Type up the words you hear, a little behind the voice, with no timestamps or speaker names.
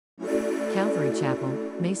Calvary Chapel,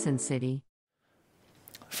 Mason City.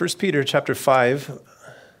 1 Peter chapter 5,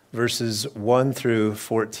 verses 1 through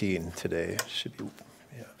 14 today.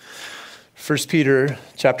 1 Peter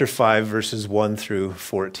chapter 5, verses 1 through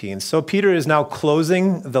 14. So Peter is now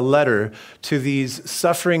closing the letter to these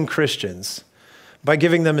suffering Christians by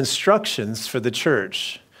giving them instructions for the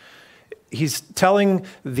church. He's telling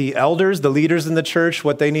the elders, the leaders in the church,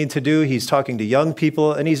 what they need to do. He's talking to young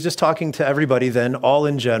people, and he's just talking to everybody then, all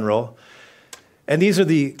in general. And these are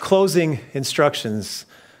the closing instructions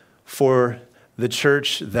for the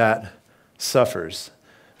church that suffers.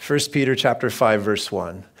 1 Peter chapter 5, verse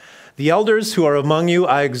 1. The elders who are among you,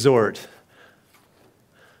 I exhort.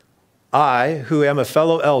 I, who am a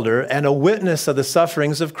fellow elder and a witness of the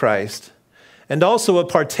sufferings of Christ, and also a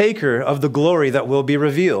partaker of the glory that will be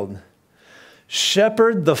revealed.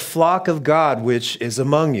 Shepherd the flock of God which is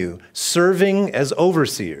among you, serving as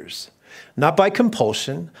overseers, not by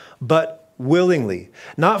compulsion, but willingly,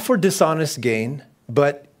 not for dishonest gain,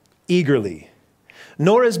 but eagerly,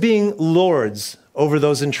 nor as being lords over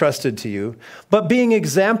those entrusted to you, but being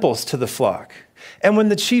examples to the flock. And when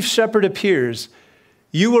the chief shepherd appears,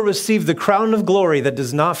 you will receive the crown of glory that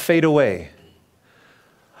does not fade away.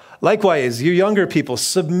 Likewise, you younger people,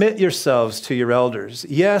 submit yourselves to your elders.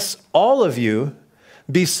 Yes, all of you,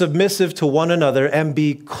 be submissive to one another and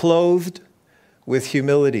be clothed with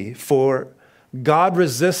humility. For God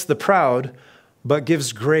resists the proud, but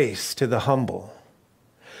gives grace to the humble.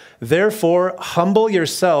 Therefore, humble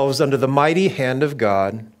yourselves under the mighty hand of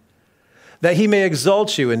God, that he may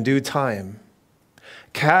exalt you in due time,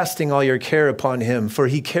 casting all your care upon him, for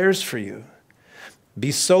he cares for you.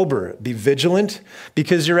 Be sober, be vigilant,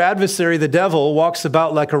 because your adversary, the devil, walks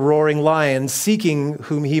about like a roaring lion, seeking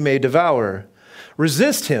whom he may devour.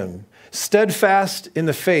 Resist him, steadfast in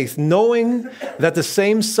the faith, knowing that the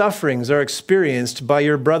same sufferings are experienced by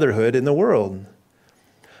your brotherhood in the world.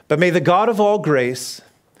 But may the God of all grace,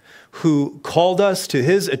 who called us to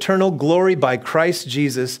his eternal glory by Christ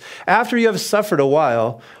Jesus, after you have suffered a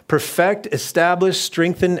while, perfect, establish,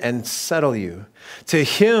 strengthen, and settle you. To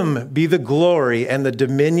him be the glory and the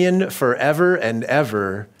dominion forever and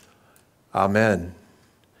ever. Amen.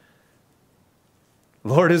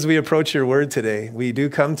 Lord, as we approach your word today, we do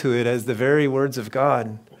come to it as the very words of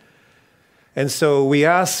God. And so we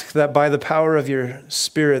ask that by the power of your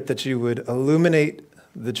Spirit that you would illuminate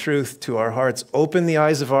the truth to our hearts, open the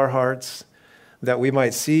eyes of our hearts, that we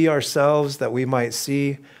might see ourselves, that we might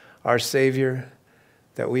see our Savior,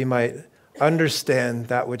 that we might understand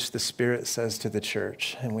that which the Spirit says to the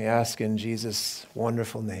church. And we ask in Jesus'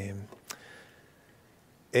 wonderful name.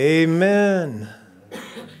 Amen.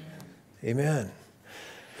 Amen.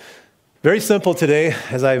 Very simple today,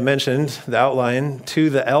 as I mentioned, the outline,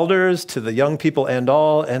 to the elders, to the young people and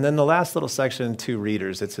all, and then the last little section to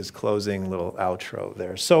readers. It's his closing little outro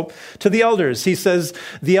there. So to the elders, he says,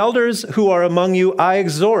 the elders who are among you, I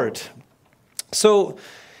exhort. So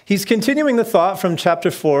he's continuing the thought from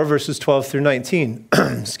chapter 4, verses 12 through 19.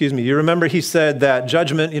 Excuse me. You remember he said that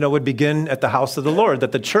judgment, would begin at the house of the Lord,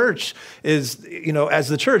 that the church is, as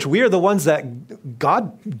the church, we are the ones that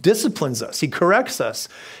God disciplines us. He corrects us.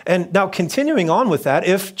 And now continuing on with that,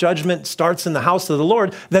 if judgment starts in the house of the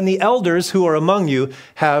Lord, then the elders who are among you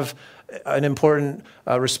have an important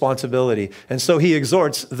responsibility. And so he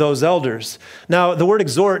exhorts those elders. Now, the word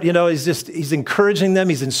exhort, he's encouraging them,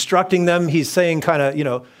 he's instructing them, he's saying kind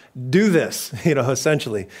of, do this,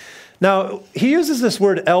 essentially. Now, he uses this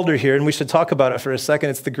word elder here, and we should talk about it for a second.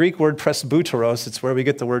 It's the Greek word presbyteros. It's where we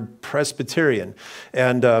get the word Presbyterian.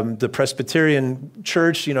 And the Presbyterian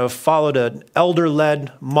church, followed an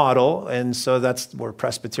elder-led model, and so that's where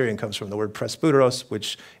Presbyterian comes from, the word presbyteros,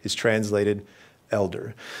 which is translated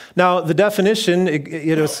elder. Now, the definition,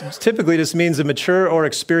 typically just means a mature or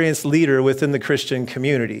experienced leader within the Christian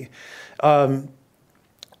community.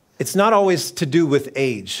 It's not always to do with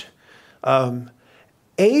age.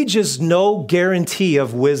 Age is no guarantee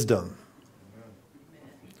of wisdom.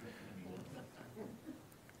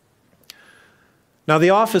 Now,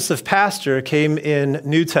 the office of pastor came in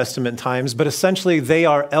New Testament times, but essentially they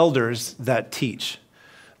are elders that teach.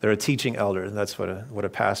 They're a teaching elder, and that's what a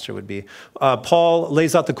pastor would be. Paul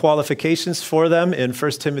lays out the qualifications for them in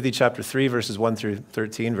 1 Timothy chapter 3, verses 1 through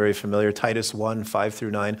 13, very familiar. Titus 1, 5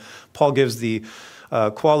 through 9. Paul gives the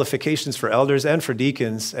qualifications for elders and for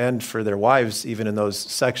deacons and for their wives, even in those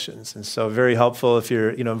sections. And so very helpful if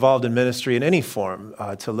you're involved in ministry in any form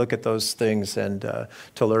to look at those things and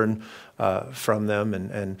to learn from them.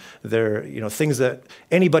 And they're things that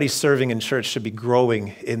anybody serving in church should be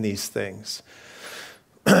growing in these things.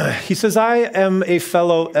 He says, I am a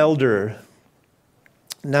fellow elder.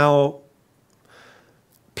 Now,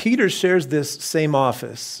 Peter shares this same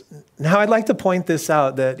office. Now, I'd like to point this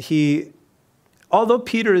out that although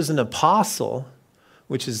Peter is an apostle,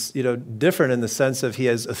 which is, different in the sense of he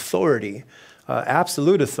has authority,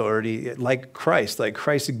 absolute authority, like Christ. Like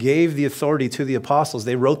Christ gave the authority to the apostles.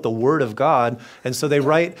 They wrote the word of God, and so they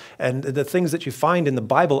write, and the things that you find in the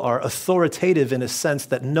Bible are authoritative in a sense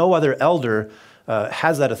that no other elder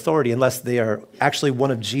has that authority unless they are actually one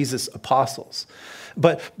of Jesus' apostles.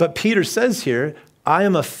 But Peter says here, I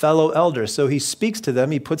am a fellow elder. So he speaks to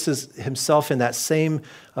them. He puts himself in that same,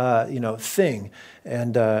 thing.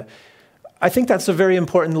 And I think that's a very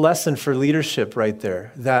important lesson for leadership right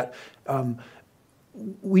there, that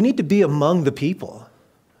we need to be among the people.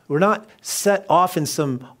 We're not set off in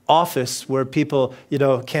some office where people,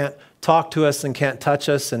 can't talk to us and can't touch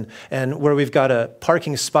us, and where we've got a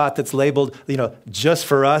parking spot that's labeled, just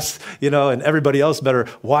for us, and everybody else better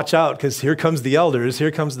watch out because here comes the elders,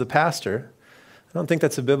 here comes the pastor. I don't think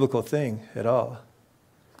that's a biblical thing at all.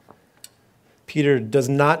 Peter does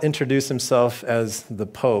not introduce himself as the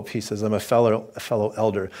Pope. He says, I'm a fellow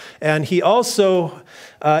elder. And he also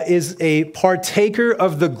is a partaker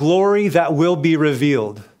of the glory that will be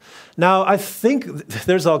revealed. Now, I think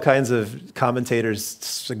there's all kinds of commentators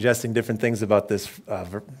suggesting different things about this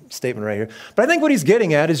statement right here. But I think what he's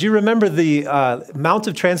getting at is, you remember the Mount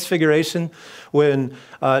of Transfiguration when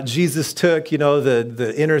Jesus took,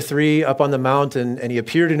 the inner three up on the mount and he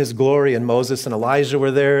appeared in his glory, and Moses and Elijah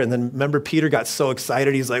were there. And then remember, Peter got so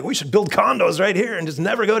excited. He's like, we should build condos right here and just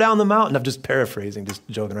never go down the mountain. I'm just paraphrasing, just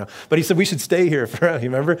joking around. But he said, we should stay here forever, you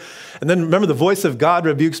remember? And then remember, the voice of God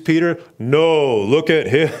rebukes Peter. No, look at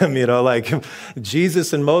him, like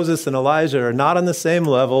Jesus and Moses and Elijah are not on the same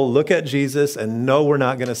level. Look at Jesus, and no, we're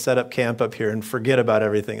not going to set up camp up here and forget about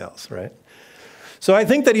everything else, right? So I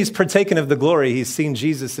think that he's partaken of the glory. He's seen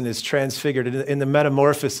Jesus in his transfigured, in the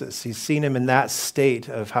metamorphosis. He's seen him in that state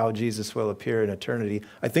of how Jesus will appear in eternity.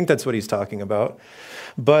 I think that's what he's talking about.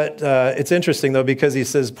 But it's interesting, though, because he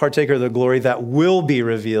says partaker of the glory that will be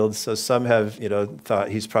revealed. So some have, thought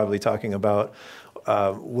he's probably talking about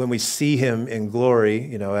when we see him in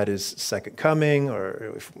glory, at his second coming,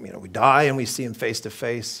 or if, we die and we see him face to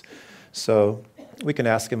face. So we can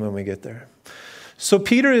ask him when we get there. So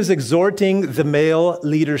Peter is exhorting the male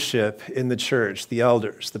leadership in the church, the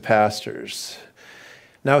elders, the pastors.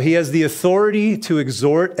 Now, he has the authority to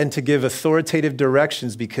exhort and to give authoritative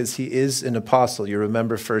directions because he is an apostle. You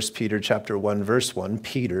remember 1 Peter chapter 1, verse 1,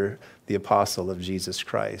 Peter, the apostle of Jesus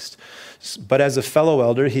Christ. But as a fellow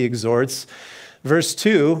elder, he exhorts. Verse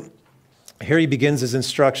 2, here he begins his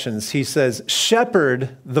instructions. He says,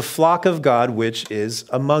 shepherd the flock of God which is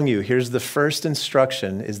among you. Here's the first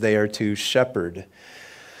instruction, is they are to shepherd.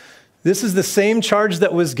 This is the same charge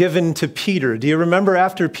that was given to Peter. Do you remember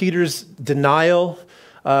after Peter's denial?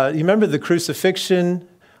 You remember the crucifixion,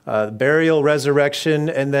 burial, resurrection,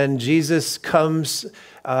 and then Jesus comes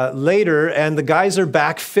later, and the guys are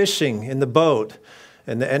back fishing in the boat.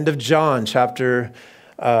 In the end of John chapter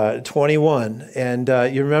 21. And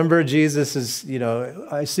you remember Jesus is,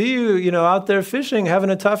 I see you, out there fishing,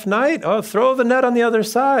 having a tough night. Oh, throw the net on the other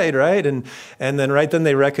side, right? And then right then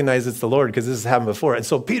they recognize it's the Lord because this has happened before. And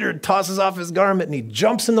so Peter tosses off his garment and he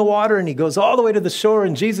jumps in the water and he goes all the way to the shore,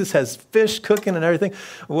 and Jesus has fish cooking and everything.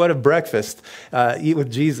 What a breakfast. Eat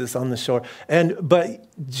with Jesus on the shore. But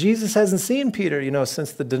Jesus hasn't seen Peter,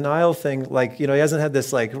 since the denial thing. He hasn't had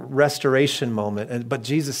this restoration moment. But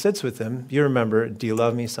Jesus sits with him. You remember, do you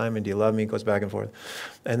love me, Simon? Do you love me? Goes back and forth.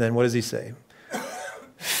 And then what does he say?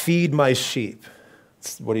 Feed my sheep.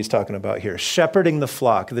 That's what he's talking about here. Shepherding the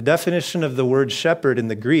flock. The definition of the word shepherd in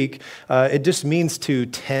the Greek, it just means to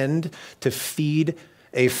tend, to feed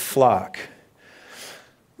a flock.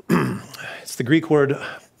 It's the Greek word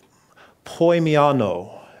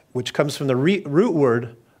poimiano, which comes from the root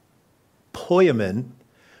word poimen,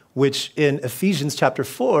 which in Ephesians chapter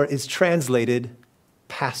 4 is translated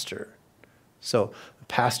pastor. So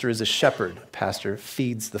pastor is a shepherd. Pastor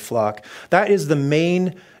feeds the flock. That is the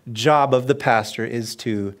main job of the pastor, is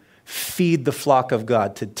to feed the flock of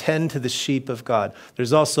God, to tend to the sheep of God.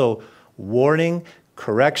 There's also warning,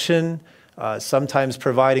 correction, sometimes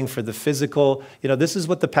providing for the physical. This is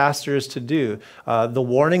what the pastor is to do. The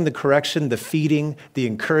warning, the correction, the feeding, the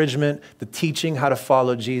encouragement, the teaching how to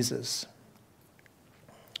follow Jesus.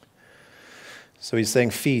 So he's saying,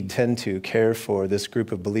 feed, tend to, care for this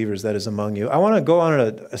group of believers that is among you. I want to go on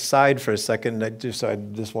an aside for a second.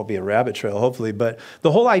 This won't be a rabbit trail, hopefully. But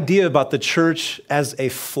the whole idea about the church as a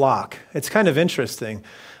flock, it's kind of interesting.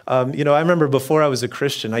 I remember before I was a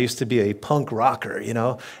Christian, I used to be a punk rocker,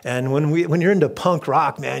 and when you're into punk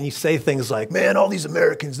rock, man, you say things like, man, all these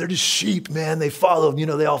Americans, they're just sheep, man. They follow,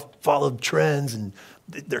 they all follow trends and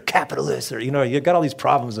they're capitalists, or, you got all these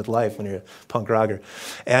problems with life when you're a punk rocker.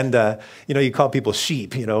 And, you call people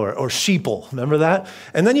sheep, or sheeple, remember that?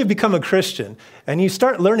 And then you become a Christian, and you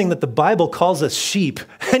start learning that the Bible calls us sheep.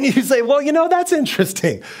 And you say, well, that's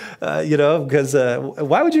interesting, because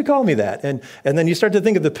why would you call me that? And then you start to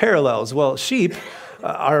think of the parallels. Well, sheep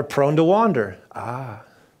are prone to wander.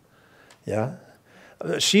 Yeah.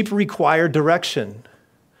 Sheep require direction.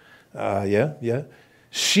 Yeah.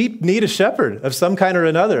 Sheep need a shepherd of some kind or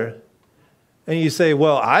another. And you say,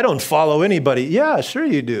 well, I don't follow anybody. Yeah, sure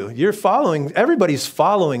you do. Everybody's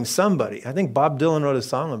following somebody. I think Bob Dylan wrote a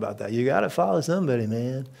song about that. You got to follow somebody,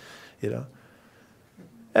 man.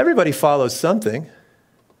 Everybody follows something.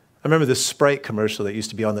 I remember this Sprite commercial that used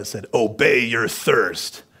to be on that said, obey your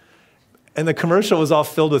thirst. And the commercial was all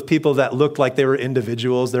filled with people that looked like they were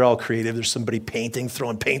individuals. They're all creative. There's somebody painting,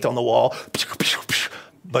 throwing paint on the wall.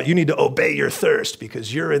 But you need to obey your thirst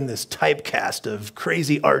because you're in this typecast of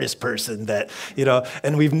crazy artist person that,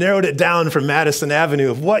 and we've narrowed it down from Madison Avenue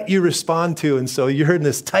of what you respond to. And so you're in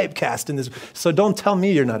this typecast in this. So don't tell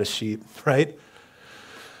me you're not a sheep, right?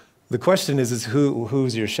 The question is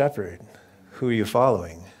who's your shepherd? Who are you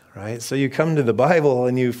following, right? So you come to the Bible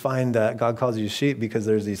and you find that God calls you sheep because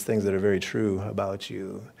there's these things that are very true about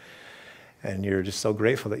you. And you're just so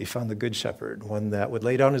grateful that you found the good shepherd, one that would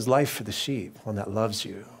lay down his life for the sheep, one that loves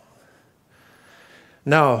you.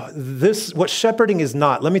 Now, what shepherding is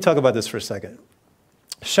not, let me talk about this for a second.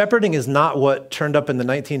 Shepherding is not what turned up in the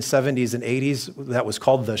 1970s and 80s that was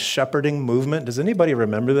called the shepherding movement. Does anybody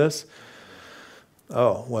remember this?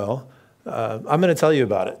 Oh, well, I'm going to tell you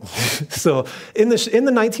about it. So in the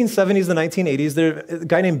 1970s, the 1980s, there's a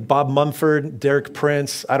guy named Bob Mumford, Derek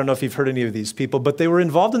Prince. I don't know if you've heard any of these people, but they were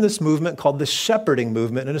involved in this movement called the shepherding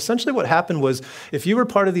movement. And essentially what happened was, if you were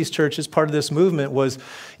part of these churches, part of this movement was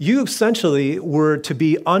you essentially were to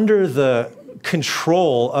be under the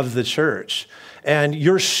control of the church. And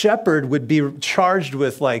your shepherd would be charged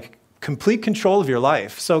with complete control of your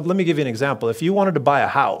life. So let me give you an example. If you wanted to buy a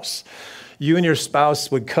house, you and your spouse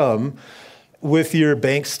would come with your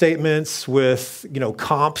bank statements, with,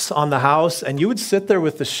 comps on the house, and you would sit there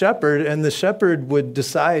with the shepherd, and the shepherd would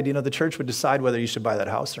decide, the church would decide whether you should buy that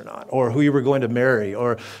house or not, or who you were going to marry,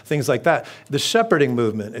 or things like that. The shepherding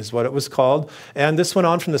movement is what it was called. And this went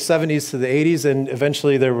on from the 70s to the 80s, and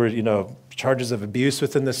eventually there were, charges of abuse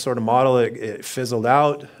within this sort of model. It fizzled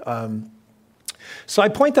out. So I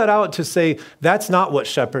point that out to say that's not what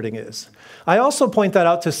shepherding is. I also point that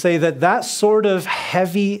out to say that sort of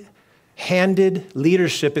heavy-handed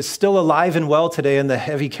leadership is still alive and well today in the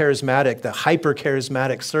heavy charismatic, the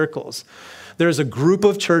hyper-charismatic circles. There's a group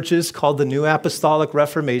of churches called the New Apostolic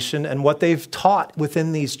Reformation, and what they've taught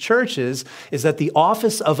within these churches is that the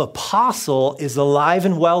office of apostle is alive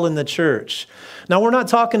and well in the church. Now, we're not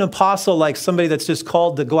talking apostle like somebody that's just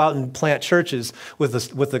called to go out and plant churches with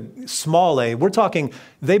a small a. We're talking,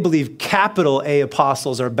 they believe capital A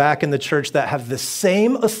apostles are back in the church that have the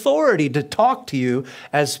same authority to talk to you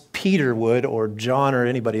as Peter would or John or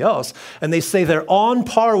anybody else. And they say they're on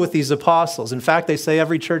par with these apostles. In fact, they say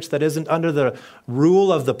every church that isn't under the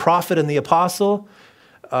rule of the prophet and the apostle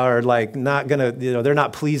are not gonna, they're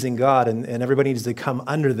not pleasing God, and everybody needs to come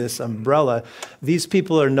under this umbrella. These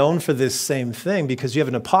people are known for this same thing because you have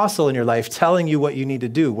an apostle in your life telling you what you need to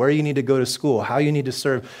do, where you need to go to school, how you need to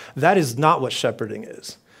serve. That is not what shepherding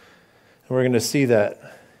is. And we're going to see that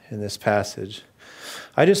in this passage.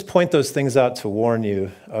 I just point those things out to warn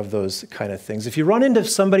you of those kind of things. If you run into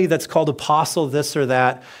somebody that's called apostle this or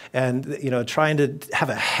that and trying to have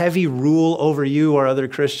a heavy rule over you or other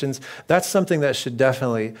Christians, that's something that should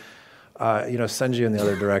definitely send you in the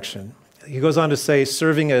other direction. He goes on to say,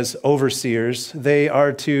 serving as overseers, they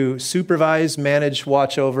are to supervise, manage,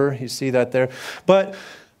 watch over. You see that there. But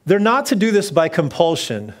they're not to do this by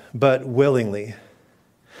compulsion, but willingly.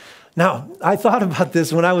 Now, I thought about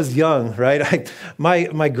this when I was young, right?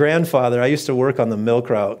 My grandfather, I used to work on the milk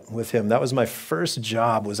route with him. That was my first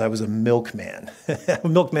job, I was a milkman, a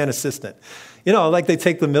milkman assistant. They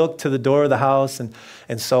take the milk to the door of the house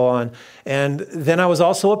and so on. And then I was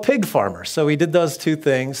also a pig farmer. So we did those two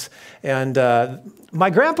things. And my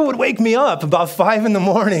grandpa would wake me up about 5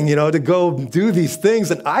 a.m, to go do these things.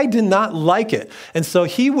 And I did not like it. And so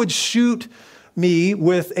he would shoot me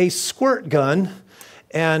with a squirt gun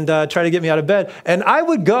and try to get me out of bed. And I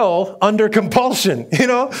would go under compulsion.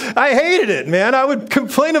 I hated it, man. I would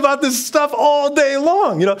complain about this stuff all day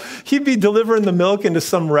long. He'd be delivering the milk into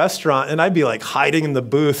some restaurant, and I'd be like hiding in the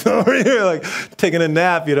booth over here, like taking a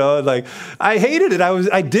nap. Like I hated it.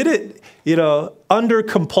 I did it, under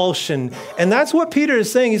compulsion. And that's what Peter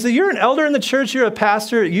is saying. He said, you're an elder in the church, you're a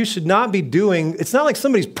pastor, you should not be doing, it's not like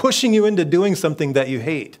somebody's pushing you into doing something that you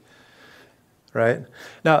hate, right?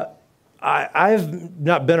 Now, I've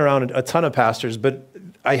not been around a ton of pastors, but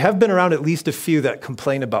I have been around at least a few that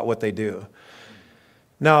complain about what they do.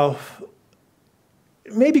 Now,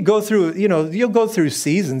 maybe go through, you'll go through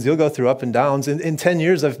seasons, you'll go through up and downs. In 10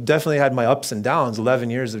 years, I've definitely had my ups and downs,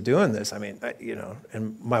 11 years of doing this. I mean,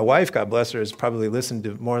 and my wife, God bless her, has probably listened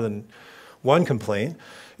to more than one complaint,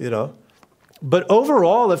 But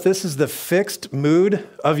overall, if this is the fixed mood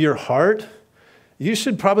of your heart, you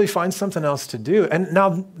should probably find something else to do. And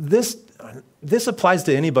now this applies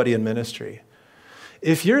to anybody in ministry.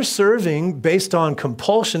 If you're serving based on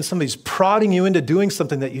compulsion, somebody's prodding you into doing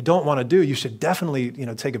something that you don't want to do, you should definitely,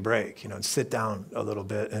 take a break, and sit down a little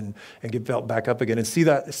bit and get built back up again and see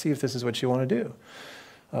if this is what you want to do.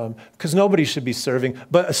 Because nobody should be serving,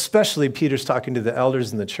 but especially Peter's talking to the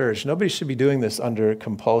elders in the church. Nobody should be doing this under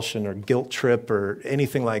compulsion or guilt trip or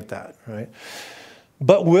anything like that, right?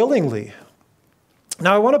 But willingly.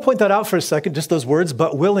 Now, I want to point that out for a second, just those words,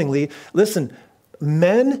 but willingly. Listen,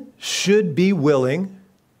 men should be willing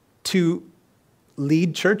to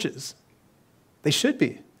lead churches. They should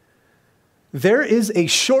be. There is a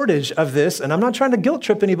shortage of this, and I'm not trying to guilt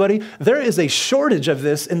trip anybody. There is a shortage of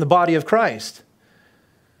this in the body of Christ.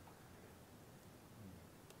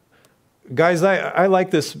 Guys, I like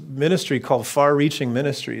this ministry called Far Reaching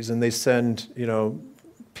Ministries, and they send,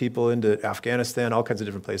 people into Afghanistan, all kinds of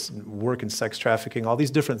different places, work in sex trafficking, all these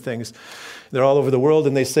different things. They're all over the world,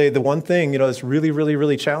 and they say the one thing, that's really, really,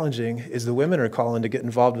 really challenging is the women are calling to get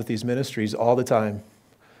involved with these ministries all the time.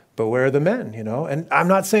 But where are the men, And I'm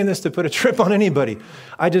not saying this to put a trip on anybody.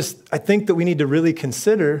 I think that we need to really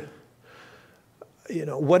consider,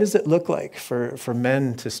 what does it look like for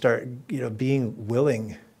men to start, being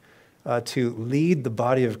willing to lead the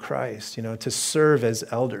body of Christ, to serve as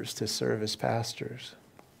elders, to serve as pastors.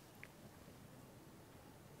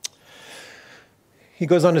 He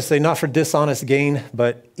goes on to say, not for dishonest gain,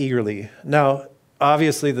 but eagerly. Now,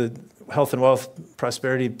 obviously, the health and wealth,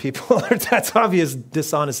 prosperity people, that's obvious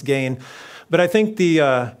dishonest gain. But I think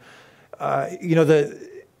it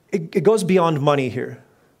goes beyond money here.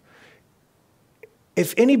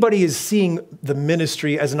 If anybody is seeing the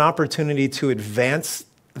ministry as an opportunity to advance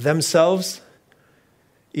themselves,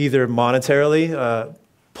 either monetarily,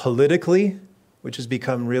 politically, which has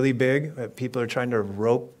become really big. People are trying to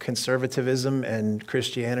rope conservatism and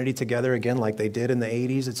Christianity together again like they did in the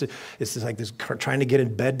 80s. It's just like this trying to get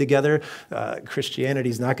in bed together.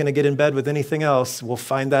 Christianity's not going to get in bed with anything else. We'll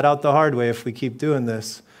find that out the hard way if we keep doing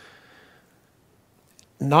this.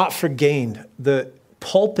 Not for gain. The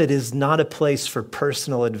pulpit is not a place for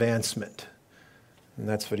personal advancement. And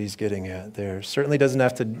that's what he's getting at there. Certainly doesn't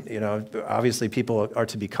have to, obviously people are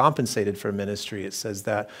to be compensated for ministry. It says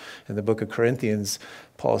that in the book of Corinthians.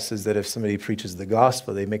 Paul says that if somebody preaches the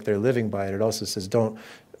gospel, they make their living by it. It also says don't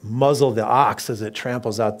muzzle the ox as it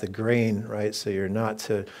tramples out the grain, right? So you're not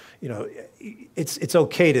to, it's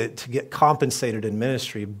okay to get compensated in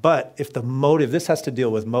ministry. But if the motive, this has to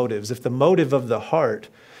deal with motives. If the motive of the heart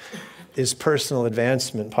is personal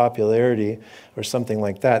advancement, popularity, or something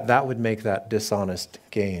like that, that would make that dishonest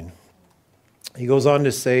gain. He goes on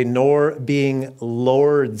to say, nor being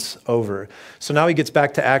lords over. So now he gets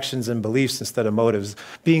back to actions and beliefs instead of motives.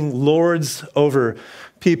 Being lords over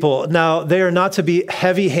people. Now, they are not to be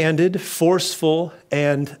heavy-handed, forceful,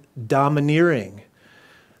 and domineering.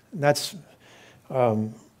 That's,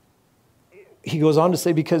 he goes on to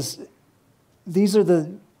say, because these are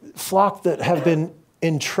the flock that have been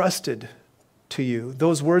entrusted to you.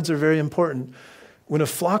 Those words are very important. When a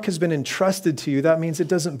flock has been entrusted to you, that means it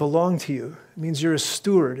doesn't belong to you. It means you're a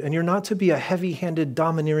steward, and you're not to be a heavy-handed,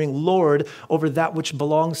 domineering lord over that which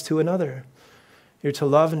belongs to another. You're to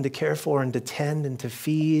love and to care for and to tend and to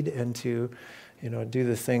feed and to, do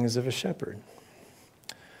the things of a shepherd.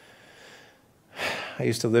 I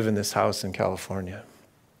used to live in this house in California,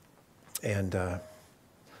 and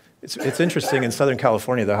It's interesting, in Southern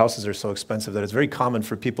California, the houses are so expensive that it's very common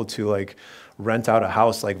for people to rent out a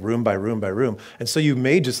house room by room by room. And so you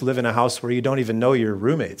may just live in a house where you don't even know your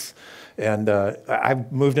roommates. And I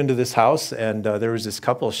moved into this house, and there was this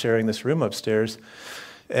couple sharing this room upstairs.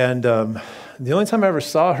 And the only time I ever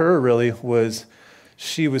saw her really was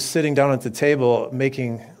she was sitting down at the table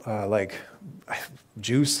making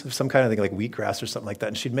juice of some kind, I think like wheatgrass or something like that.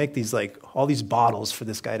 And she'd make these like all these bottles for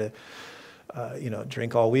this guy to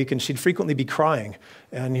drink all week, and she'd frequently be crying.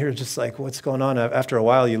 And you're just like, what's going on? After a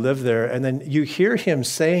while, you live there, and then you hear him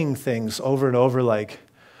saying things over and over like,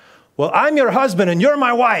 well, I'm your husband and you're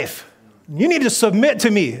my wife. You need to submit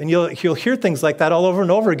to me. And you'll hear things like that all over and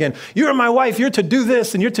over again. You're my wife, you're to do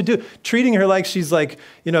this, and you're to do, treating her like she's like,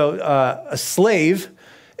 a slave.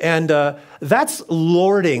 And that's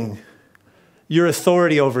lording your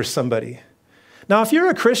authority over somebody. Now, if you're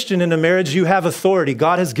a Christian in a marriage, you have authority.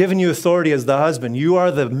 God has given you authority as the husband. You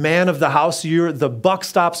are the man of the house. The buck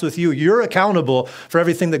stops with you. You're accountable for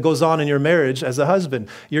everything that goes on in your marriage as a husband.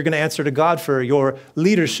 You're going to answer to God for your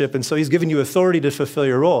leadership, and so he's given you authority to fulfill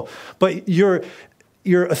your role. But your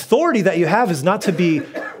authority that you have is not to be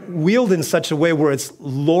wielded in such a way where it's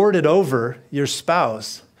lorded over your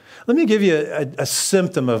spouse. Let me give you a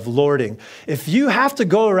symptom of lording. If you have to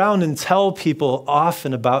go around and tell people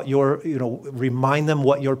often about remind them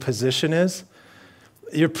what your position is,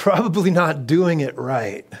 you're probably not doing it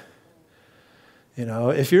right.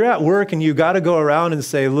 If you're at work and you got to go around and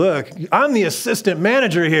say, look, I'm the assistant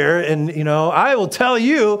manager here, and, I will tell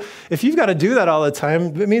you, if you've got to do that all the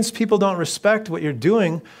time, it means people don't respect what you're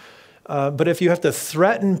doing. But if you have to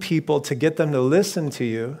threaten people to get them to listen to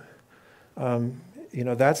you,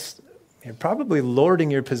 you're probably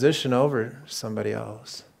lording your position over somebody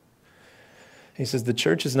else. He says the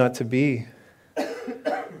church is not to be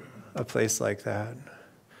a place like that.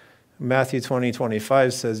 Matthew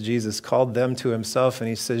 20:25 says Jesus called them to himself, and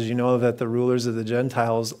he says, you know that the rulers of the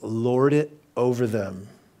Gentiles lord it over them.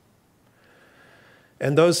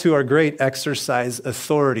 And those who are great exercise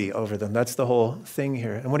authority over them. That's the whole thing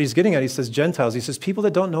here. And what he's getting at, he says Gentiles. He says people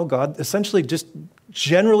that don't know God, essentially just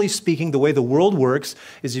generally speaking, the way the world works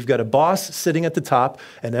is you've got a boss sitting at the top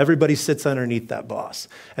and everybody sits underneath that boss.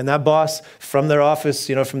 And that boss from their office,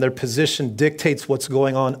 from their position dictates what's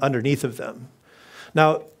going on underneath of them.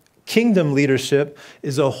 Now, kingdom leadership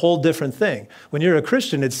is a whole different thing. When you're a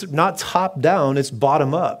Christian, it's not top down, it's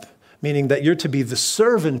bottom up. Meaning that you're to be the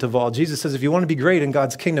servant of all. Jesus says, if you want to be great in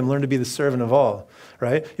God's kingdom, learn to be the servant of all,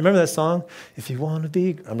 right? You remember that song? If you want to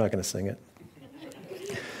be, I'm not going to sing it.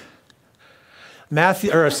 Mark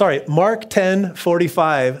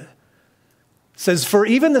 10:45 says, for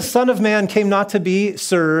even the Son of Man came not to be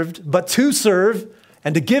served, but to serve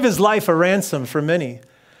and to give his life a ransom for many.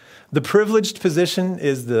 The privileged position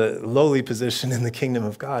is the lowly position in the kingdom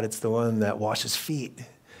of God. It's the one that washes feet.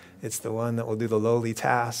 It's the one that will do the lowly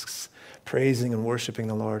tasks, praising and worshiping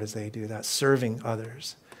the Lord as they do that, serving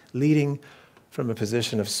others, leading from a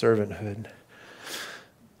position of servanthood.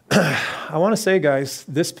 I want to say, guys,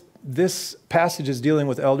 this passage is dealing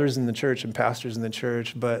with elders in the church and pastors in the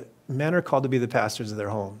church, but men are called to be the pastors of their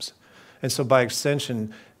homes. And so by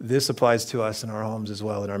extension, this applies to us in our homes as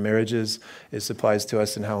well, in our marriages. It applies to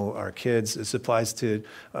us in how our kids. It applies to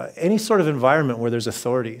any sort of environment where there's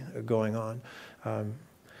authority going on.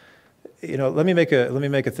 Let me make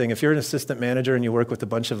a thing. If you're an assistant manager and you work with a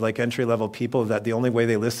bunch of like entry-level people that the only way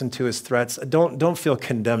they listen to is threats, don't feel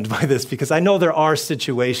condemned by this, because I know there are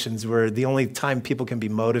situations where the only time people can be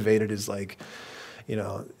motivated is like,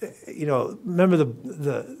 remember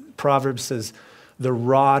the proverb says, the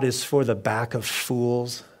rod is for the back of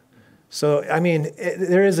fools. So,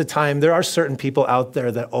 there are certain people out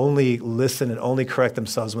there that only listen and only correct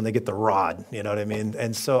themselves when they get the rod, you know what I mean?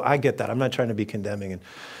 And so I get that. I'm not trying to be condemning, and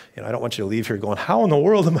I don't want you to leave here going, how in the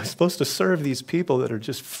world am I supposed to serve these people that are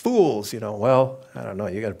just fools? Well, I don't know.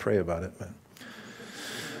 You got to pray about it, man.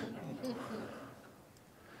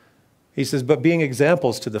 He says, but being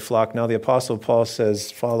examples to the flock. Now the Apostle Paul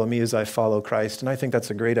says, follow me as I follow Christ. And I think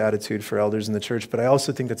that's a great attitude for elders in the church, but I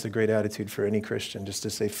also think that's a great attitude for any Christian, just to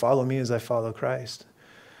say, follow me as I follow Christ.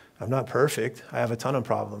 I'm not perfect. I have a ton of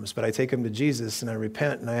problems, but I take them to Jesus and I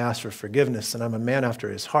repent and I ask for forgiveness, and I'm a man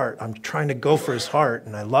after his heart. I'm trying to go for his heart,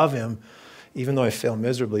 and I love him, even though I fail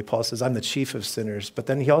miserably. Paul says, I'm the chief of sinners. But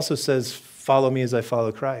then he also says, follow me as I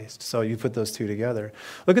follow Christ. So you put those two together.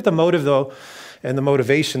 Look at the motive, though, and the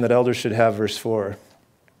motivation that elders should have, verse 4.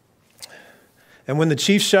 And when the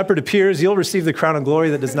chief shepherd appears, you'll receive the crown of glory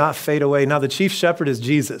that does not fade away. Now, the chief shepherd is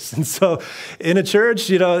Jesus. And so in a church,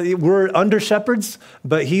 we're under shepherds,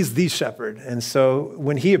 but he's the shepherd. And so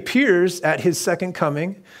when he appears at his second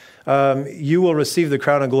coming, you will receive the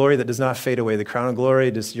crown of glory that does not fade away. The crown of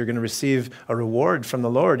glory, you're going to receive a reward from the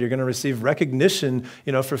Lord. You're going to receive recognition,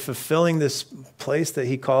 for fulfilling this place that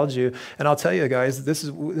he called you. And I'll tell you, guys, this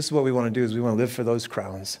is what we want to do, is we want to live for those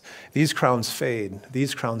crowns. These crowns fade.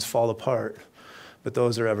 These crowns fall apart, but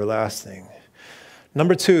those are everlasting.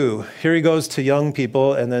 Number 2, here he goes to young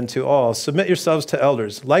people and then to all. Submit yourselves to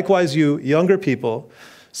elders. Likewise, you younger people,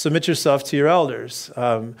 submit yourself to your elders.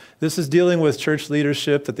 This is dealing with church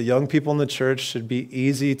leadership, that the young people in the church should be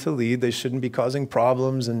easy to lead. They shouldn't be causing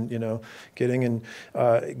problems and, getting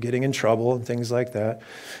in trouble and things like that.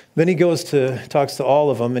 Then he talks to all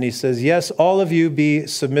of them, and he says, yes, all of you be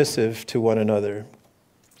submissive to one another.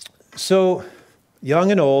 So,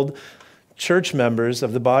 young and old, church members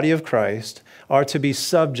of the body of Christ are to be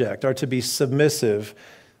subject, are to be submissive.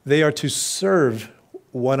 They are to serve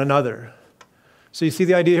one another. So you see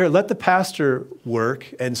the idea here? Let the pastor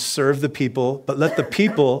work and serve the people, but let the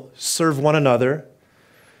people serve one another.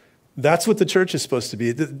 That's what the church is supposed to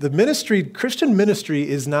be. The ministry, Christian ministry,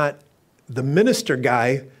 is not the minister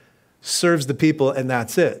guy serves the people and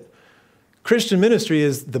that's it. Christian ministry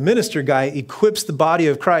is the minister guy equips the body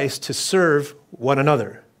of Christ to serve one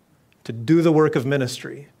another, to do the work of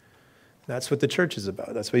ministry. That's what the church is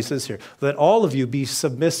about. That's what he says here. Let all of you be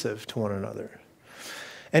submissive to one another.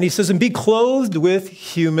 And he says, and be clothed with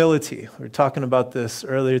humility. We were talking about this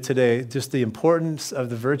earlier today, just the importance of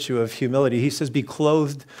the virtue of humility. He says, be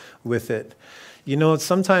clothed with it.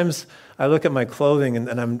 Sometimes I look at my clothing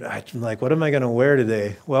and I'm like, what am I going to wear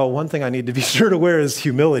today? Well, one thing I need to be sure to wear is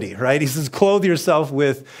humility, right? He says, clothe yourself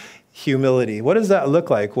with humility. What does that look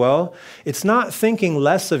like? Well, it's not thinking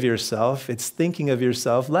less of yourself. It's thinking of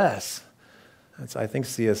yourself less. I think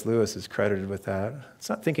C.S. Lewis is credited with that. It's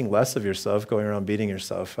not thinking less of yourself, going around beating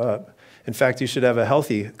yourself up. In fact, you should have a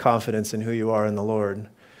healthy confidence in who you are in the Lord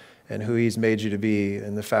and who he's made you to be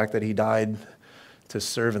and the fact that he died to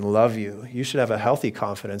serve and love you. You should have a healthy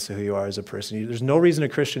confidence in who you are as a person. There's no reason a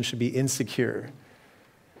Christian should be insecure,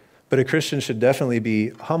 but a Christian should definitely be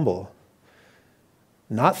humble,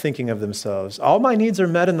 not thinking of themselves. All my needs are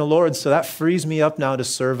met in the Lord, so that frees me up now to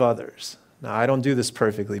serve others. Now, I don't do this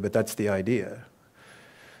perfectly, but that's the idea.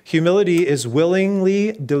 Humility is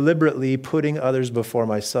willingly, deliberately putting others before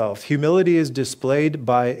myself. Humility is displayed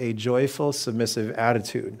by a joyful, submissive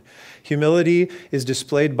attitude. Humility is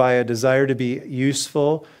displayed by a desire to be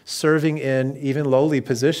useful, serving in even lowly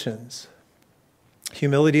positions.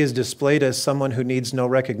 Humility is displayed as someone who needs no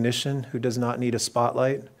recognition, who does not need a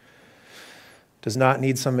spotlight, does not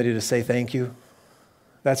need somebody to say thank you.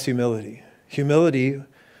 That's humility. Humility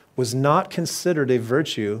was not considered a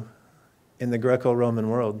virtue in the Greco-Roman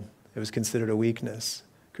world. It was considered a weakness.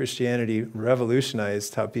 Christianity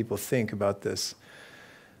revolutionized how people think about this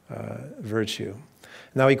virtue.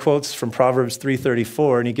 Now he quotes from Proverbs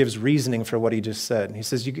 3:34, and he gives reasoning for what he just said. He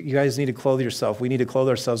says, you guys need to clothe yourself. We need to clothe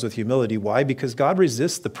ourselves with humility. Why? Because God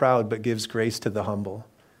resists the proud, but gives grace to the humble.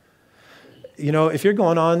 If you're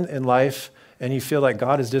going on in life and you feel like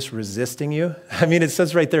God is just resisting you, it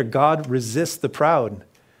says right there, God resists the proud.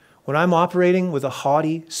 When I'm operating with a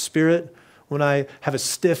haughty spirit, when I have a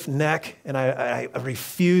stiff neck and I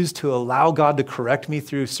refuse to allow God to correct me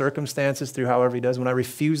through circumstances, through however he does, when I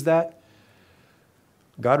refuse that,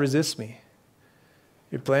 God resists me.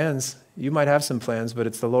 Your plans, you might have some plans, but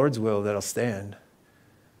it's the Lord's will that'll stand.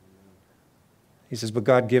 He says, but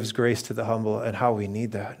God gives grace to the humble, and how we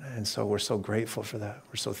need that. And so we're so grateful for that.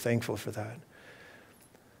 We're so thankful for that.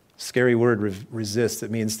 Scary word, resist.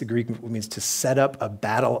 It means, the Greek means to set up a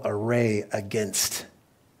battle array against.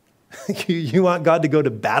 You want God to go to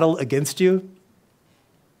battle against you?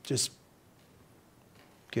 Just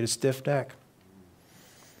get a stiff neck.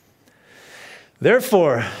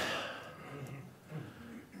 Therefore,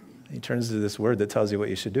 he turns to this word that tells you what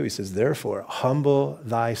you should do. He says, therefore, humble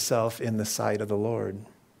thyself in the sight of the Lord,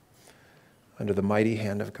 under the mighty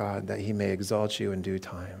hand of God, that he may exalt you in due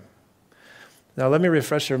time. Now, let me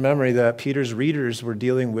refresh your memory that Peter's readers were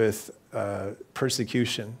dealing with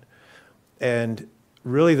persecution. And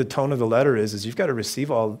really the tone of the letter is you've got to receive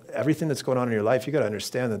everything that's going on in your life. You've got to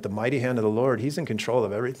understand that the mighty hand of the Lord, he's in control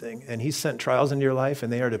of everything. And he's sent trials into your life,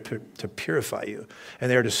 and they are to purify you. And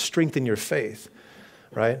they are to strengthen your faith,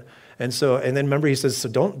 right? And then remember, he says, so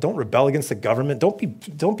don't rebel against the government.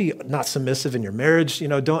 Don't be not submissive in your marriage.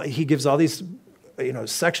 He gives all these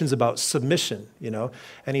sections about submission,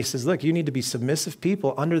 and he says, look, you need to be submissive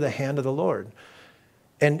people under the hand of the Lord.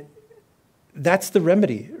 And that's the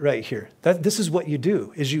remedy right here. This is what you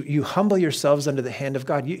do, is you humble yourselves under the hand of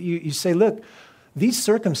God. You say, look, these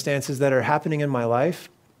circumstances that are happening in my life,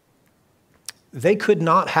 they could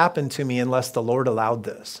not happen to me unless the Lord allowed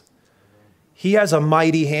this. He has a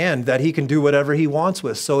mighty hand that he can do whatever he wants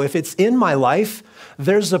with. So if it's in my life,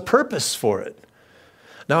 there's a purpose for it.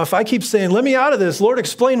 Now, if I keep saying, let me out of this, Lord,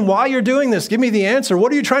 explain why you're doing this. Give me the answer.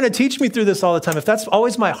 What are you trying to teach me through this all the time? If that's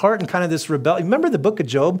always my heart and kind of this rebellion. Remember the book of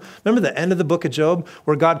Job? Remember the end of the book of Job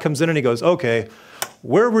where God comes in and he goes, okay,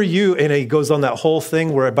 Where were you? And he goes on that whole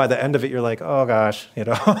thing where by the end of it, you're like, oh gosh,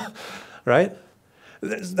 right?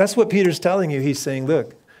 That's what Peter's telling you. He's saying,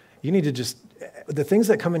 look, you need to just, the things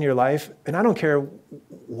that come in your life, and I don't care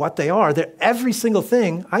what they are, they're every single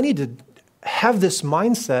thing. I need to have this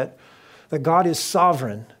mindset that God is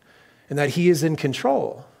sovereign and that he is in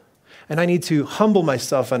control. And I need to humble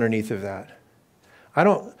myself underneath of that. I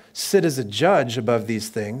don't sit as a judge above these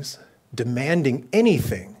things, demanding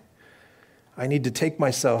anything. I need to take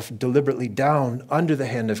myself deliberately down under the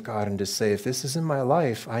hand of God and to say, if this is in my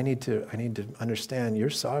life, I need to understand you're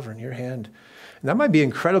sovereign, your hand. And that might be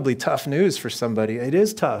incredibly tough news for somebody. It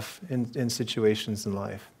is tough in situations in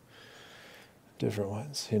life, different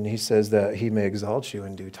ones. And he says that he may exalt you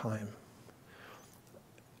in due time.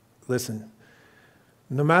 Listen,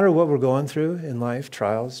 no matter what we're going through in life,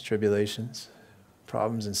 trials, tribulations,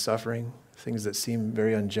 problems and suffering, things that seem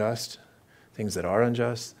very unjust, things that are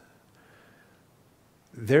unjust,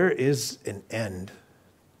 there is an end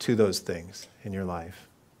to those things in your life.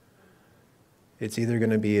 It's either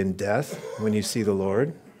going to be in death when you see the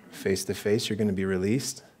Lord face to face, you're going to be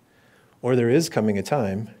released, or there is coming a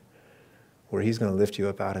time where he's going to lift you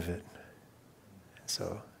up out of it.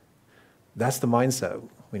 So that's the mindset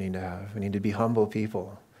we need to have. We need to be humble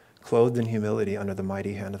people, clothed in humility under the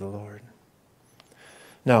mighty hand of the Lord.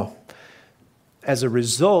 Now, as a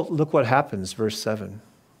result, look what happens, verse 7.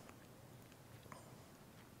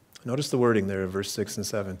 Notice the wording there of verse 6 and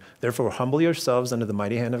 7. Therefore, humble yourselves under the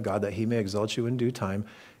mighty hand of God, that he may exalt you in due time,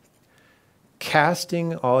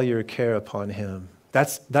 casting all your care upon him.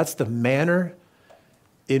 That's the manner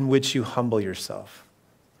in which you humble yourself.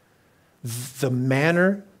 The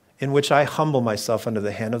manner in which I humble myself under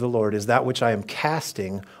the hand of the Lord is that which I am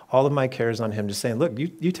casting all of my cares on him, just saying, look,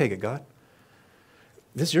 you take it, God.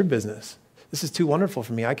 This is your business. This is too wonderful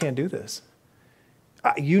for me. I can't do this.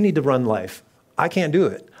 You need to run life. I can't do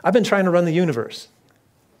it. I've been trying to run the universe.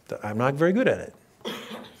 I'm not very good at it.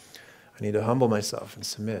 I need to humble myself and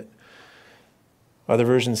submit. Other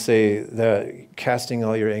versions say that casting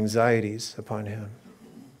all your anxieties upon him.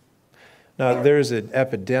 Now, there's an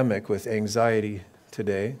epidemic with anxiety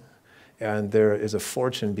today, and there is a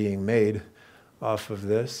fortune being made off of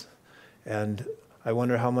this. And I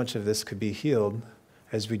wonder how much of this could be healed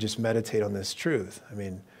as we just meditate on this truth. I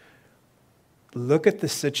mean, look at the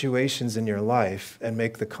situations in your life and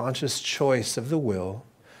make the conscious choice of the will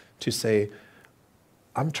to say,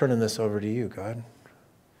 I'm turning this over to you, God.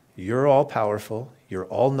 You're all powerful. You're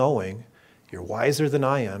all knowing. You're wiser than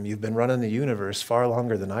I am. You've been running the universe far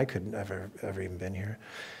longer than I could ever even been here.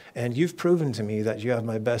 And you've proven to me that you have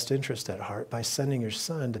my best interest at heart by sending your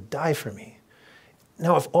son to die for me.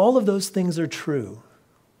 Now, if all of those things are true,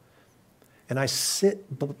 and I sit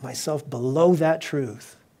myself below that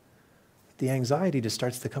truth, the anxiety just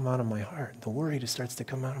starts to come out of my heart. The worry just starts to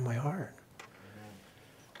come out of my heart.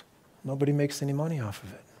 Nobody makes any money off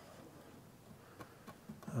of it.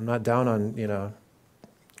 I'm not down on,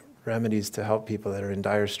 remedies to help people that are in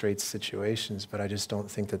dire straits situations, but I just don't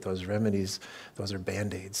think that those remedies, those are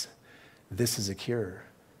Band-Aids. This is a cure.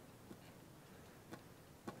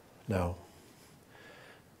 No.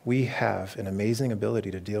 We have an amazing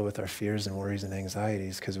ability to deal with our fears and worries and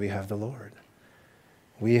anxieties because we have the Lord.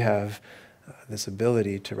 We have this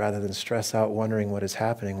ability to, rather than stress out wondering what is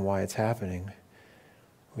happening, why it's happening,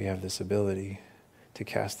 we have this ability to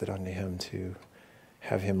cast it onto him, to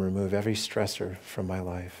have him remove every stressor from my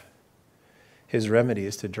life. His remedy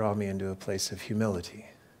is to draw me into a place of humility.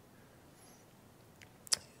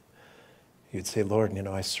 You'd say, Lord,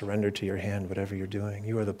 I surrender to your hand whatever you're doing.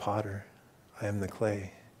 You are the potter. I am the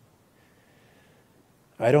clay.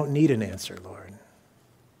 I don't need an answer, Lord.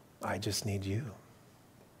 I just need you.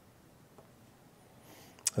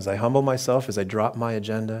 As I humble myself, as I drop my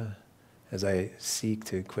agenda, as I seek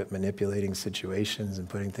to quit manipulating situations and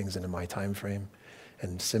putting things into my time frame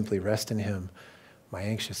and simply rest in him, my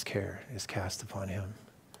anxious care is cast upon him.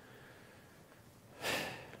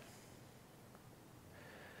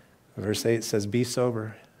 Verse 8 says, be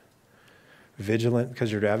sober, vigilant, because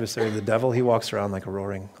your adversary, the devil, he walks around like a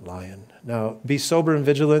roaring lion. Now, be sober and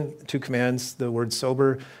vigilant, two commands. The word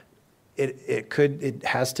sober, it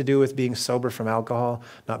has to do with being sober from alcohol,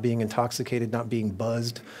 not being intoxicated, not being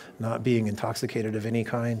buzzed, not being intoxicated of any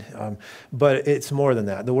kind. But it's more than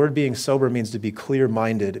that. The word being sober means to be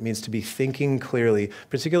clear-minded. It means to be thinking clearly,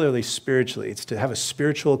 particularly spiritually. It's to have a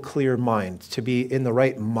spiritual, clear mind, to be in the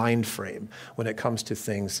right mind frame when it comes to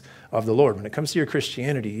things of the Lord. When it comes to your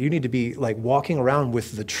Christianity, you need to be like walking around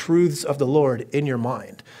with the truths of the Lord in your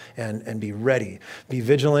mind and be ready. Be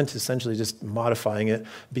vigilant, essentially just modifying it.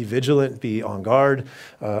 Be vigilant, be on guard,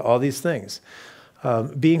 all these things.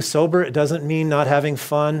 Being sober, it doesn't mean not having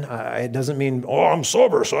fun. It doesn't mean, oh, I'm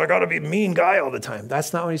sober, so I got to be a mean guy all the time.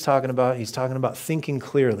 That's not what he's talking about. He's talking about thinking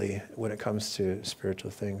clearly when it comes to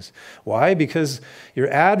spiritual things. Why? Because your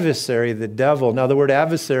adversary, the devil, now the word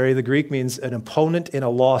adversary, the Greek means an opponent in a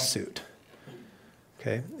lawsuit.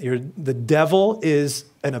 Okay? The devil is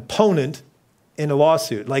an opponent in a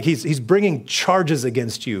lawsuit. Like he's bringing charges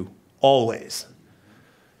against you always.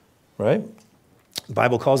 Right? The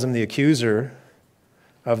Bible calls him the accuser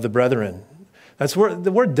of the brethren. That's where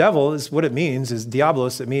the word devil is what it means, is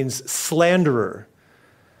diabolos. It means slanderer.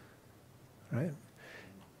 Right?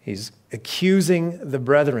 He's accusing the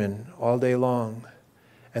brethren all day long.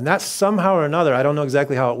 And that somehow or another, I don't know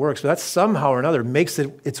exactly how it works, but that somehow or another makes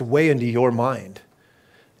its way into your mind.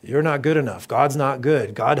 You're not good enough. God's not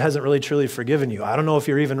good. God hasn't really truly forgiven you. I don't know if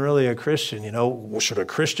you're even really a Christian. Should a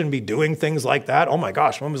Christian be doing things like that? Oh my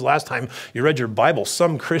gosh, when was the last time you read your Bible?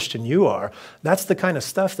 Some Christian you are. That's the kind of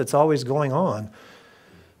stuff that's always going on.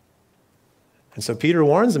 And so Peter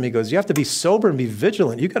warns them. He goes, you have to be sober and be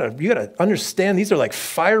vigilant. You gotta understand these are like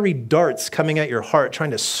fiery darts coming at your heart, trying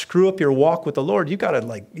to screw up your walk with the Lord. You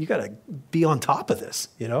gotta be on top of this,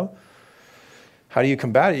 How do you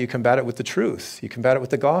combat it? You combat it with the truth. You combat it with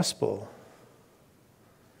the gospel.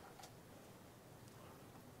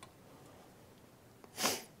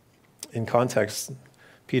 In context,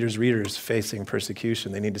 Peter's readers facing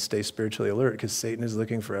persecution, they need to stay spiritually alert because Satan is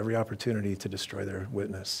looking for every opportunity to destroy their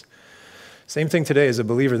witness. Same thing today as a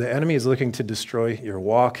believer. The enemy is looking to destroy your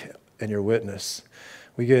walk and your witness.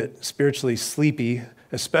 We get spiritually sleepy,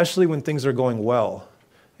 especially when things are going well.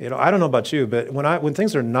 I don't know about you, but when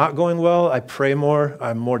things are not going well, I pray more.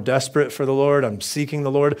 I'm more desperate for the Lord. I'm seeking the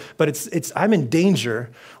Lord. But I'm in danger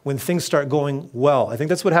when things start going well. I think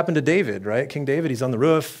that's what happened to David, right? King David, he's on the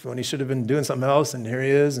roof when he should have been doing something else, and here he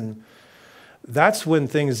is. And that's when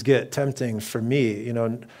things get tempting for me.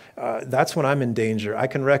 That's when I'm in danger. I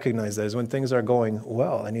can recognize that is when things are going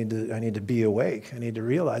well. I need to be awake. I need to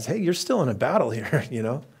realize, hey, you're still in a battle here,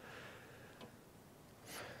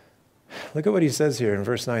 Look at what he says here in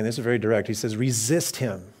verse 9. This is very direct. He says, resist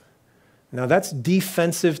him. Now, that's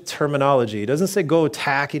defensive terminology. He doesn't say go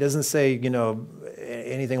attack. He doesn't say,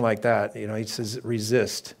 anything like that. He says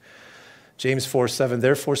resist. James 4:7,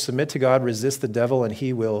 therefore submit to God, resist the devil, and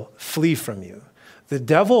he will flee from you. The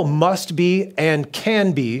devil must be and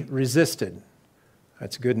can be resisted.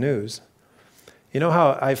 That's good news. You know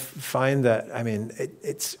how I find that,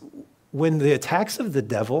 it's when the attacks of the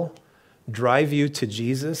devil drive you to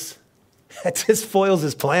Jesus, it just foils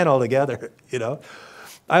his plan altogether,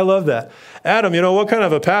 I love that. Adam, what kind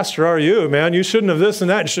of a pastor are you, man? You shouldn't have this and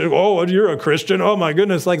that. You're a Christian. Oh, my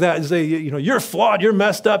goodness, like that. And say, you're flawed. You're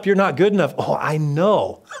messed up. You're not good enough. Oh, I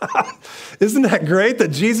know. Isn't that great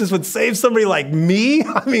that Jesus would save somebody like me?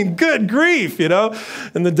 Good grief,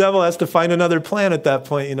 And the devil has to find another plan at that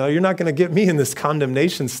point. You're not going to get me in this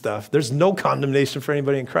condemnation stuff. There's no condemnation for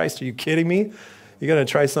anybody in Christ. Are you kidding me? You got to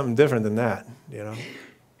try something different than that,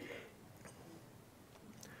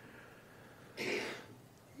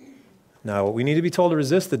 Now, we need to be told to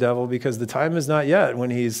resist the devil because the time is not yet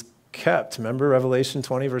when he's kept. Remember Revelation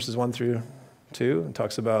 20, verses 1 through 2? It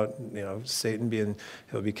talks about, Satan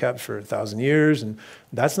he'll be kept for 1,000 years, and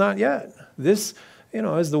that's not yet. This,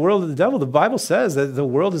 as the world of the devil, the Bible says that the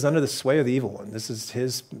world is under the sway of the evil one. This is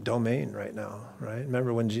his domain right now, right?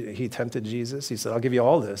 Remember when he tempted Jesus? He said, I'll give you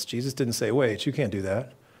all this. Jesus didn't say, wait, you can't do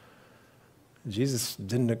that. Jesus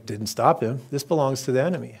didn't stop him. This belongs to the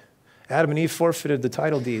enemy. Adam and Eve forfeited the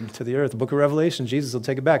title deed to the earth. The book of Revelation, Jesus will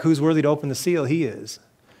take it back. Who's worthy to open the seal? He is.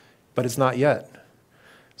 But it's not yet.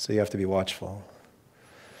 So you have to be watchful.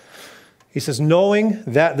 He says, knowing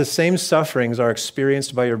that the same sufferings are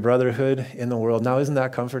experienced by your brotherhood in the world. Now, isn't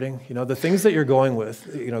that comforting? The things that you're going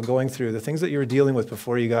through, the things that you were dealing with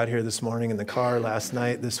before you got here this morning, in the car, last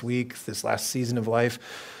night, this week, this last season of life,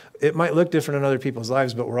 it might look different in other people's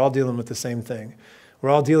lives, but we're all dealing with the same thing. We're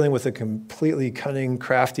all dealing with a completely cunning,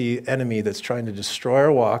 crafty enemy that's trying to destroy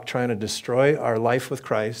our walk, trying to destroy our life with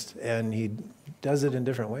Christ, and he does it in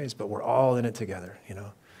different ways, but we're all in it together,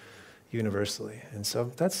 universally. And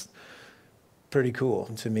so that's pretty cool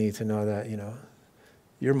to me to know that,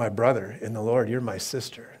 you're my brother in the Lord, you're my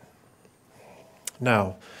sister.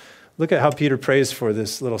 Now, look at how Peter prays for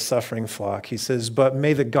this little suffering flock. He says, but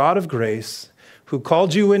may the God of grace, who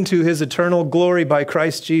called you into his eternal glory by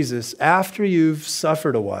Christ Jesus, after you've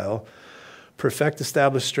suffered a while, perfect,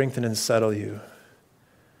 establish, strengthen, and settle you.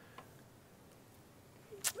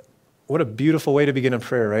 What a beautiful way to begin a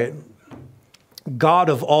prayer, right? God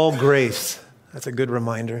of all grace. That's a good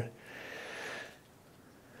reminder.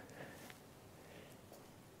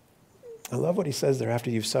 I love what he says there, after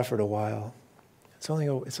you've suffered a while. It's only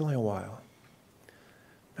a while.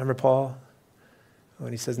 Remember Paul,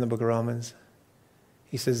 when he says in the book of Romans,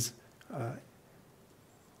 he says,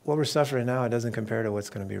 what we're suffering now, it doesn't compare to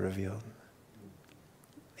what's going to be revealed.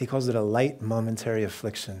 He calls it a light momentary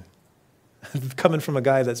affliction. Coming from a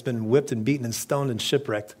guy that's been whipped and beaten and stoned and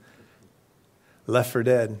shipwrecked, left for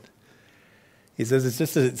dead. He says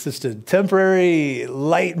it's just a temporary,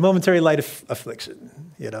 momentary light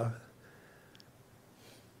affliction, you know.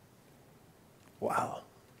 Wow.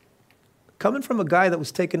 Coming from a guy that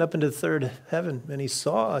was taken up into the third heaven, and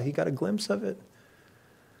he got a glimpse of it.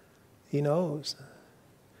 He knows.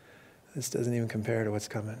 This doesn't even compare to what's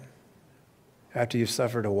coming. After you've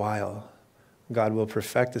suffered a while, God will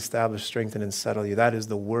perfect, establish, strengthen, and settle you. That is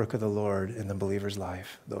the work of the Lord in the believer's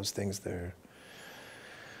life, those things there.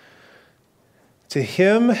 To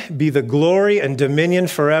him be the glory and dominion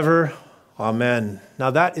forever. Amen.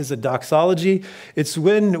 Now that is a doxology. It's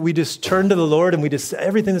when we just turn to the Lord and we just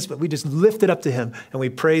lift it up to him and we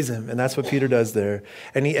praise him. And that's what Peter does there.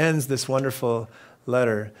 And he ends this wonderful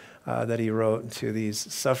letter that he wrote to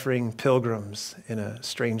these suffering pilgrims in a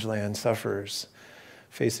strange land, sufferers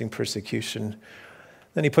facing persecution.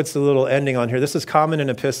 Then he puts the little ending on here. This is common in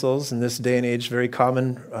epistles in this day and age, very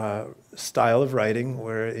common style of writing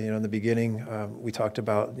where, in the beginning we talked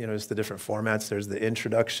about, just the different formats. There's the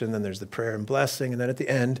introduction, then there's the prayer and blessing, and then at the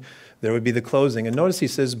end there would be the closing. And notice he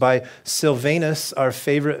says, by Silvanus, our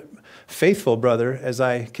faithful brother, as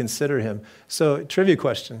I consider him. So trivia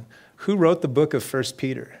question, who wrote the book of 1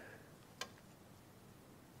 Peter?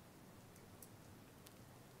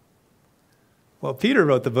 Well, Peter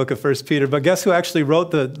wrote the book of 1 Peter, but guess who actually wrote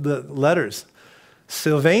the letters?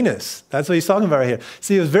 Silvanus. That's what he's talking about right here.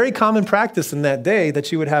 See, it was very common practice in that day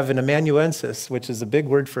that you would have an amanuensis, which is a big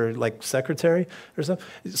word for like secretary or something.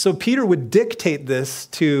 So Peter would dictate this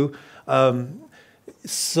to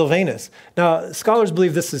Silvanus. Now, scholars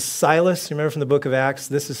believe this is Silas. You remember from the book of Acts?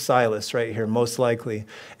 This is Silas right here, most likely.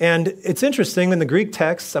 And it's interesting, in the Greek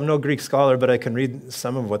texts, I'm no Greek scholar, but I can read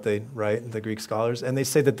some of what they write, the Greek scholars, and they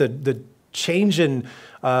say that the change in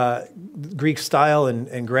Greek style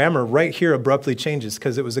and grammar right here abruptly changes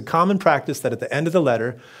because it was a common practice that at the end of the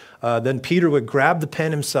letter, then Peter would grab the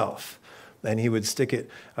pen himself and he would stick it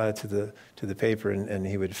to the paper and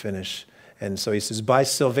he would finish. And so he says, by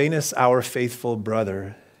Silvanus, our faithful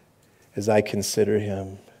brother, as I consider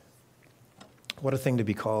him. What a thing to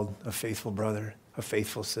be called a faithful brother, a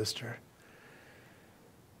faithful sister.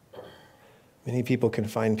 Many people can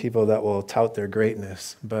find people that will tout their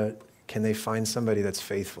greatness, but can they find somebody that's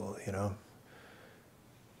faithful,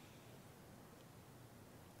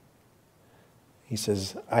 He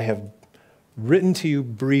says, I have written to you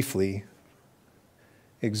briefly,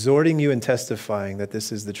 exhorting you and testifying that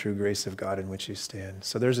this is the true grace of God in which you stand.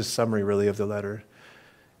 So there's a summary really of the letter.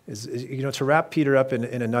 To wrap Peter up in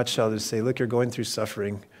a nutshell, to say, look, you're going through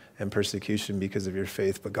suffering and persecution because of your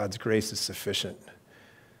faith, but God's grace is sufficient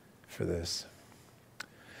for this.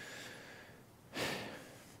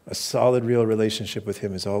 A solid, real relationship with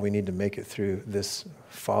him is all we need to make it through this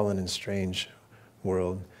fallen and strange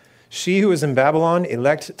world. She who is in Babylon,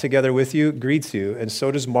 elect together with you, greets you, and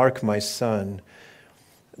so does Mark, my son.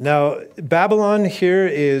 Now, Babylon here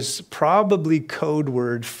is probably code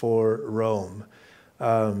word for Rome.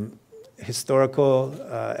 Historical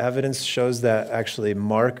evidence shows that actually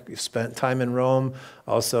Mark spent time in Rome.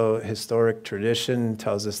 Also, historic tradition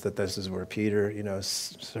tells us that this is where Peter,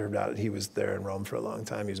 served out. He was there in Rome for a long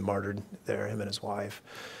time. He was martyred there, him and his wife.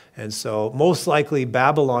 And so most likely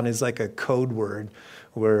Babylon is like a code word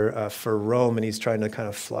for Rome, and he's trying to kind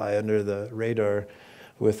of fly under the radar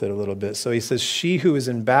with it a little bit. So he says, she who is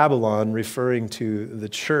in Babylon, referring to the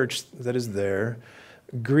church that is there,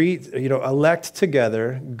 elect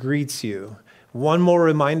together, greets you. One more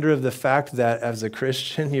reminder of the fact that as a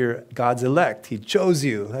Christian, you're God's elect. He chose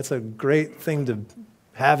you. That's a great thing to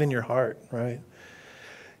have in your heart, right?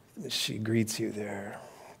 She greets you there.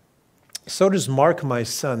 So does Mark, my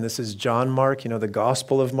son. This is John Mark, the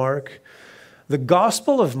Gospel of Mark. The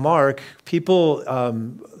Gospel of Mark,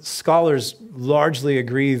 scholars largely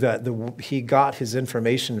agree that he got his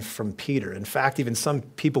information from Peter. In fact, even some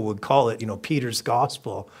people would call it, Peter's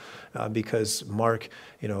Gospel, because Mark,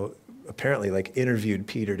 apparently interviewed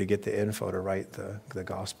Peter to get the info to write the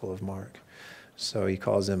Gospel of Mark. So he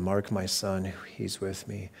calls him Mark, my son. He's with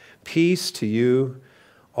me. Peace to you,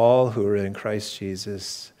 all who are in Christ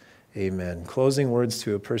Jesus. Amen. Closing words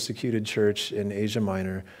to a persecuted church in Asia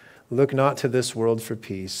Minor. Look not to this world for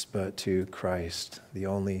peace, but to Christ, the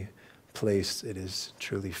only place it is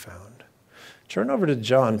truly found. Turn over to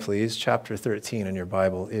John, please, chapter 13 in your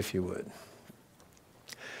Bible, if you would.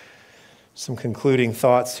 Some concluding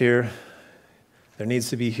thoughts here. There needs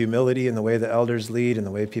to be humility in the way the elders lead, in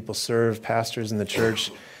the way people serve, pastors in the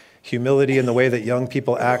church. Humility in the way that young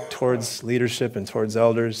people act towards leadership and towards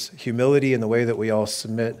elders. Humility in the way that we all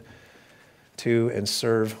submit to and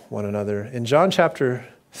serve one another. In John chapter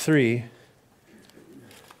 3,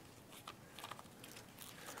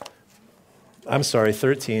 I'm sorry,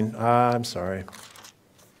 13. I'm sorry.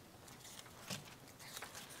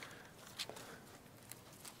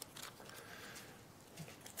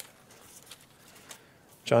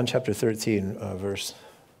 John chapter 13, verse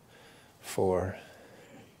 4.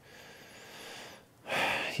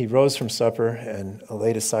 He rose from supper and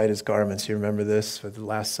laid aside his garments. You remember this for the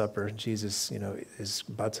Last Supper. Jesus, is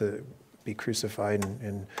about to be crucified,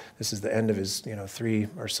 and this is the end of his, 3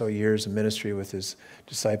 or so years of ministry with his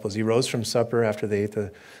disciples. He rose from supper after they ate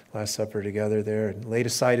the Last Supper together there and laid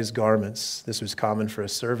aside his garments. This was common for a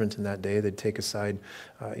servant in that day. They'd take aside,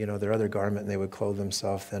 their other garment, and they would clothe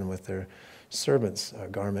themselves then with their servant's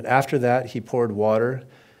garment. After that, he poured water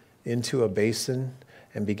into a basin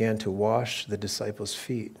and began to wash the disciples'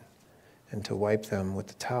 feet and to wipe them with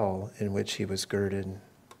the towel in which he was girded.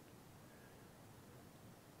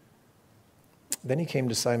 Then he came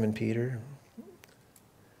to Simon Peter.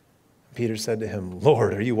 Peter said to him,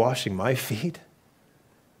 "Lord, are you washing my feet?"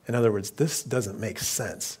 In other words, this doesn't make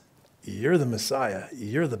sense. You're the Messiah.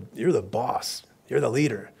 You're the boss. You're the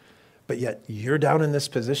leader. But yet you're down in this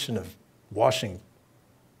position of washing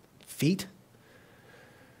feet?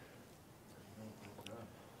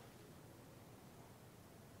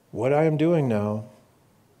 What I am doing now,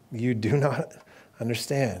 you do not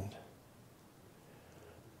understand.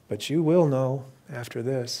 But you will know after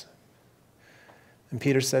this. And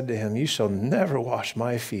Peter said to him, "You shall never wash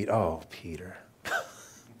my feet." Oh, Peter.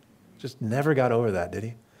 Just never got over that, did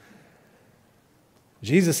he?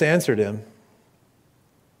 Jesus answered him,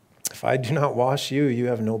 "If I do not wash you, you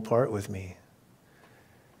have no part with me."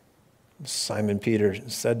 Simon Peter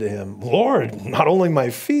said to him, "Lord, not only my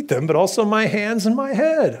feet then, but also my hands and my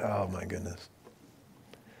head." Oh my goodness.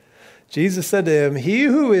 Jesus said to him, "He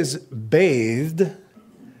who is bathed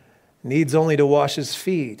needs only to wash his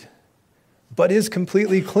feet, but is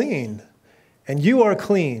completely clean. And you are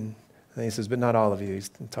clean." And he says, "But not all of you." He's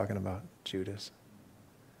talking about Judas.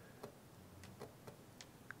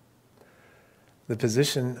 The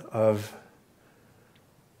position of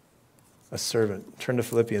a servant. Turn to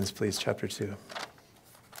Philippians, please, chapter 2.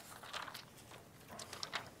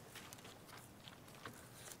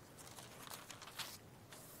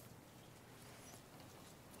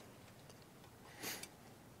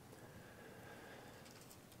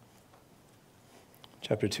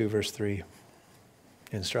 Chapter 2, verse 3.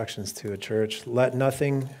 Instructions to a church. Let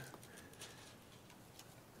nothing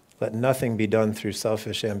be done through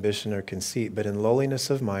selfish ambition or conceit, but in lowliness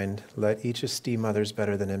of mind, let each esteem others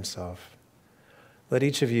better than himself. Let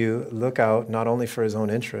each of you look out not only for his own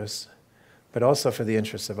interests, but also for the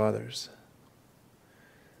interests of others.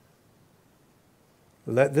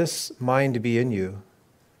 Let this mind be in you,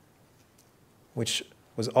 which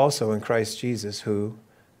was also in Christ Jesus, who,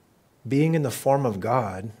 being in the form of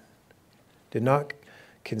God, did not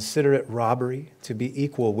consider it robbery to be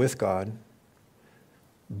equal with God,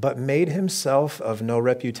 but made himself of no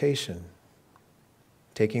reputation,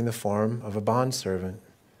 taking the form of a bondservant,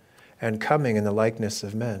 and coming in the likeness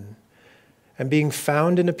of men. And being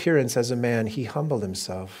found in appearance as a man, he humbled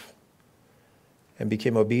himself and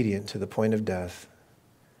became obedient to the point of death,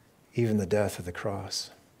 even the death of the cross.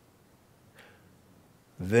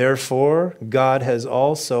 Therefore, God has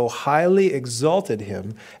also highly exalted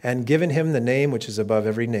him and given him the name which is above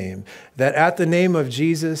every name, that at the name of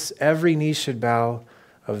Jesus every knee should bow,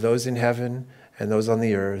 of those in heaven and those on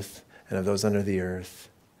the earth and of those under the earth,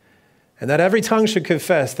 and that every tongue should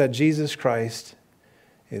confess that Jesus Christ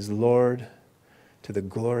is Lord, to the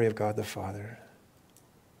glory of God the Father.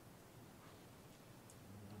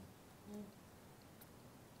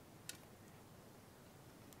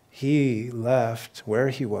 He left where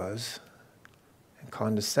he was and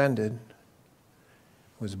condescended,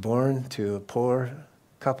 was born to a poor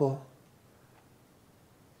couple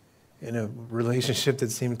in a relationship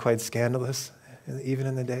that seemed quite scandalous, even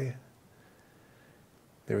in the day.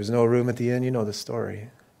 There was no room at the inn. You know the story.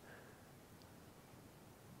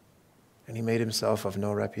 And he made himself of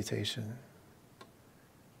no reputation.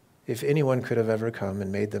 If anyone could have ever come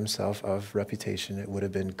and made themselves of reputation, it would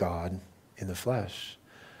have been God in the flesh.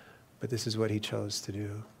 But this is what he chose to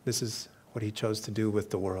do. This is what he chose to do with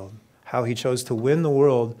the world. How he chose to win the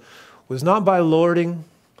world was not by lording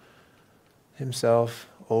himself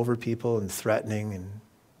over people and threatening and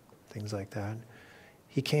things like that.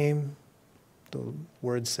 He came The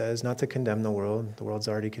word says not to condemn the world. The world's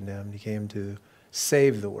already condemned. He came to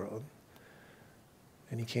save the world.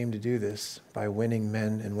 And he came to do this by winning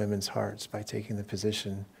men and women's hearts, by taking the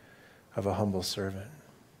position of a humble servant.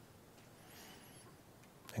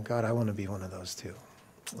 And God, I want to be one of those too.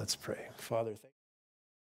 Let's pray. Father, thank you.